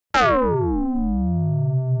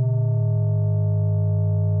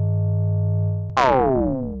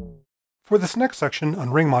For this next section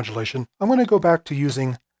on ring modulation, I'm going to go back to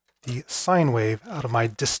using the sine wave out of my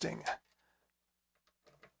disting.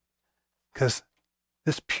 Because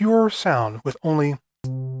this pure sound with only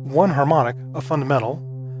one harmonic, a fundamental,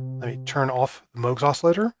 let me turn off the Moog's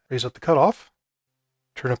oscillator, raise up the cutoff,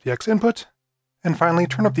 turn up the X input, and finally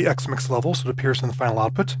turn up the X mix level so it appears in the final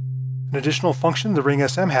output. An additional function the Ring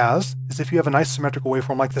SM has is if you have a nice symmetrical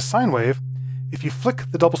waveform like this sine wave, if you flick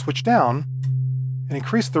the double switch down and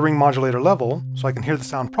increase the ring modulator level so I can hear the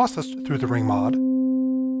sound processed through the ring mod,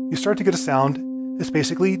 you start to get a sound that's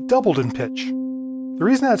basically doubled in pitch. The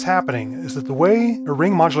reason that's happening is that the way a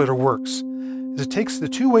ring modulator works is it takes the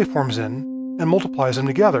two waveforms in and multiplies them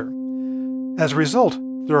together. As a result,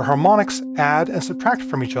 their harmonics add and subtract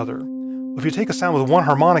from each other. If you take a sound with one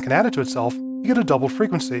harmonic and add it to itself, you get a doubled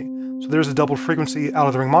frequency. So there's a doubled frequency out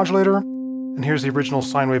of the ring modulator, and here's the original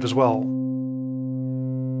sine wave as well.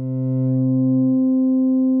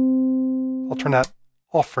 I'll turn that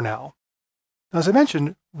off for now. Now, as I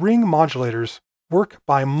mentioned, ring modulators work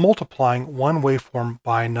by multiplying one waveform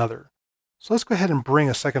by another. So let's go ahead and bring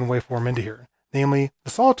a second waveform into here, namely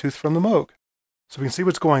the sawtooth from the Moog. So we can see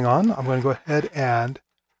what's going on. I'm going to go ahead and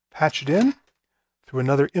patch it in through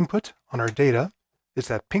another input on our data. It's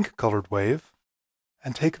that pink colored wave.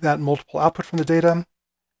 And take that multiple output from the data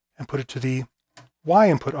and put it to the Y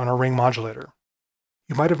input on our ring modulator.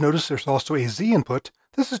 You might have noticed there's also a Z input.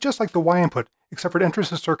 This is just like the Y input, except for it enters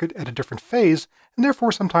the circuit at a different phase, and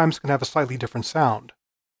therefore sometimes can have a slightly different sound.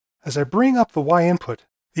 As I bring up the Y input,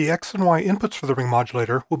 the X and Y inputs for the ring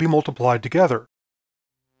modulator will be multiplied together.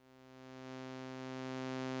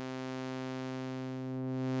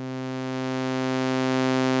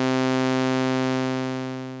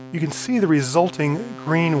 You can see the resulting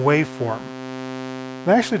green waveform. And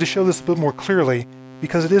actually, to show this a bit more clearly,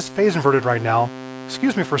 because it is phase inverted right now,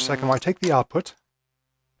 excuse me for a second while I take the output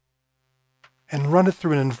and run it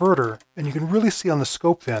through an inverter, and you can really see on the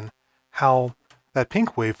scope then how that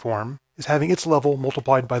pink waveform is having its level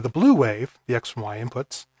multiplied by the blue wave, the X and Y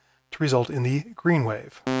inputs, to result in the green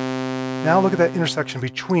wave. Now look at that intersection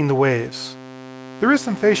between the waves. There is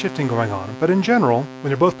some phase shifting going on, but in general, when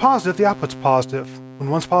they're both positive, the output's positive. When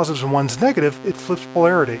one's positive and one's negative, it flips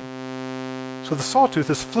polarity. So the sawtooth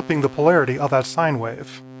is flipping the polarity of that sine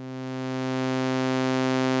wave.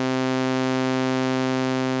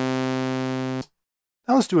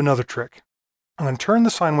 Now let's do another trick. I'm going to turn the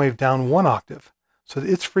sine wave down one octave so that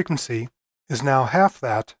its frequency is now half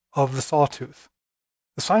that of the sawtooth.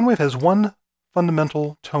 The sine wave has one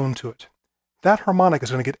fundamental tone to it. That harmonic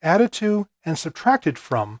is going to get added to and subtracted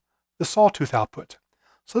from the sawtooth output.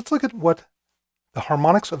 So let's look at what the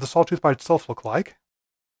harmonics of the sawtooth by itself look like.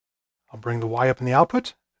 I'll bring the Y up in the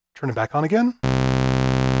output, turn it back on again,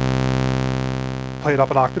 play it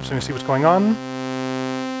up an octave so you can see what's going on,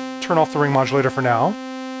 turn off the ring modulator for now.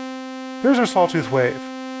 There's our sawtooth wave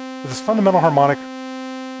with this fundamental harmonic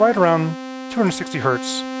right around 260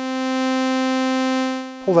 Hertz.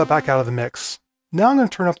 Pull that back out of the mix. Now I'm going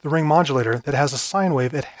to turn up the ring modulator that has a sine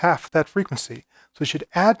wave at half that frequency. So it should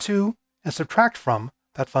add to and subtract from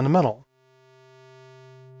that fundamental.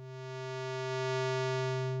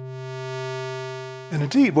 And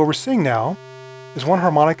indeed, what we're seeing now is one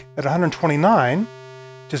harmonic at 129,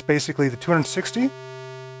 which is basically the 260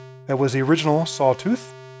 that was the original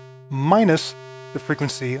sawtooth, minus the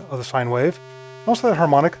frequency of the sine wave, and also that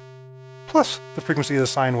harmonic plus the frequency of the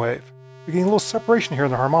sine wave. We're getting a little separation here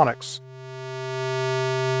in the harmonics.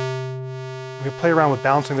 We can play around with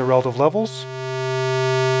balancing the relative levels.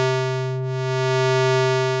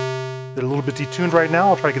 They're a little bit detuned right now.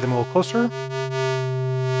 I'll try to get them a little closer.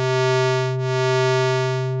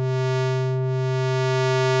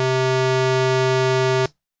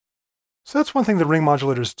 So that's one thing that ring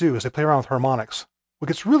modulators do, is they play around with harmonics. What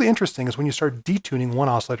gets really interesting is when you start detuning one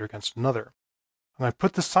oscillator against another. I'm going to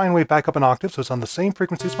put the sine wave back up an octave so it's on the same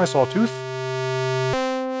frequency as my sawtooth.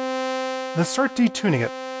 And then start detuning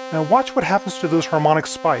it. Now watch what happens to those harmonic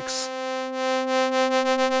spikes.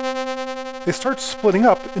 They start splitting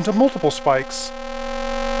up into multiple spikes.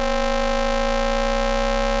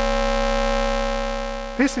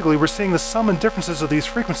 Basically, we're seeing the sum and differences of these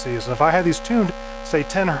frequencies, and if I had these tuned, say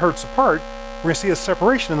 10 Hertz apart, we're going to see a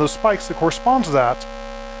separation in those spikes that corresponds to that,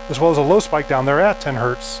 as well as a low spike down there at 10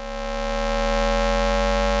 Hertz.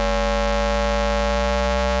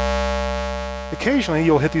 Occasionally,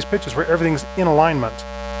 you'll hit these pitches where everything's in alignment.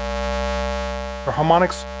 The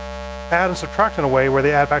harmonics add and subtract in a way where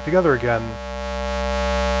they add back together again.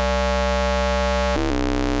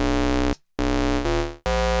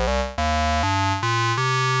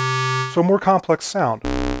 So a more complex sound.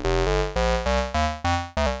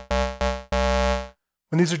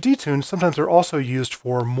 When these are detuned, sometimes they're also used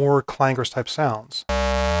for more clangorous type sounds.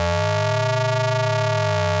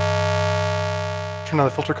 Turn on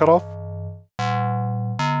the filter cutoff.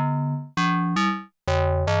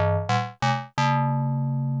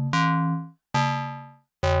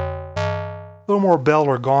 A little more bell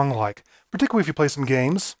or gong-like, particularly if you play some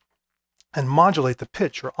games, and modulate the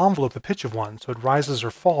pitch or envelope the pitch of one so it rises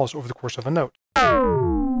or falls over the course of a note.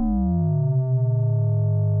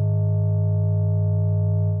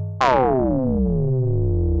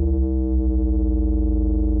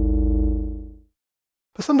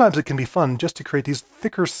 But sometimes it can be fun just to create these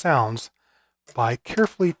thicker sounds by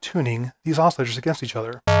carefully tuning these oscillators against each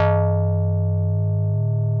other.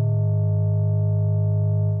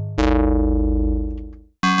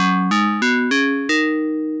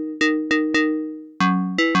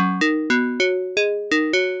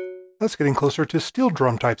 That's getting closer to steel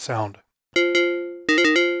drum type sound.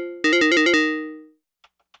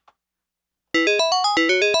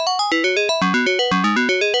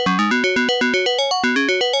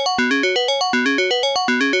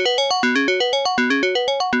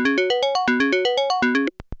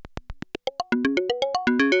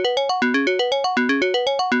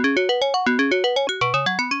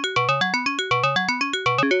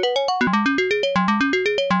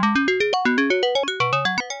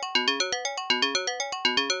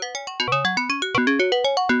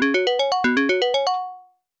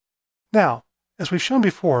 Now, as we've shown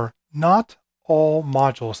before, not all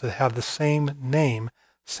modules that have the same name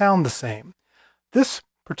sound the same. This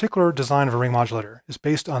particular design of a ring modulator is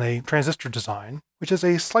based on a transistor design, which has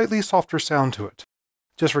a slightly softer sound to it.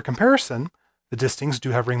 Just for comparison, the Distings do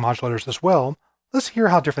have ring modulators as well. Let's hear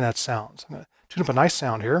how different that sounds. I'm going to tune up a nice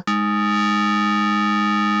sound here.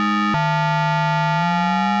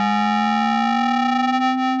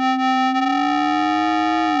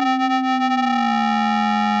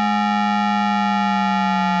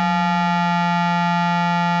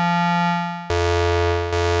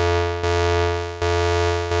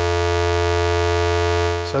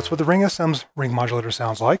 So that's what the Ring SM's ring modulator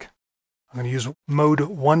sounds like. I'm going to use mode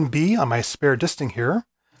 1B on my spare Disting here.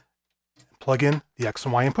 Plug in the X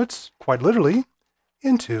and Y inputs, quite literally,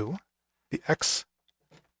 into the X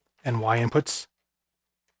and Y inputs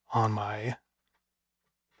on my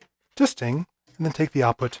Disting, and then take the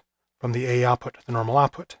output from the A output, the normal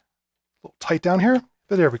output. A little tight down here,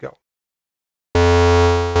 but there we go.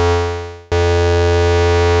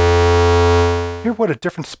 Hear what a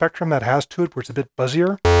different spectrum that has to it, where it's a bit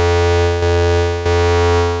buzzier.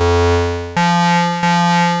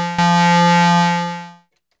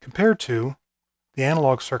 Compared to the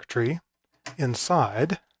analog circuitry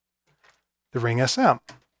inside the Ring SM.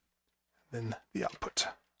 Then the output.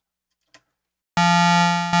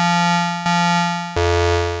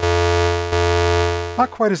 Not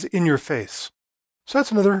quite as in your face. So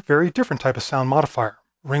that's another very different type of sound modifier.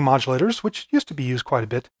 Ring modulators, which used to be used quite a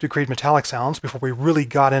bit to create metallic sounds before we really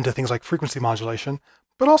got into things like frequency modulation,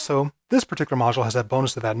 but also this particular module has that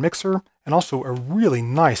bonus of that mixer and also a really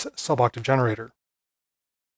nice sub-octave generator.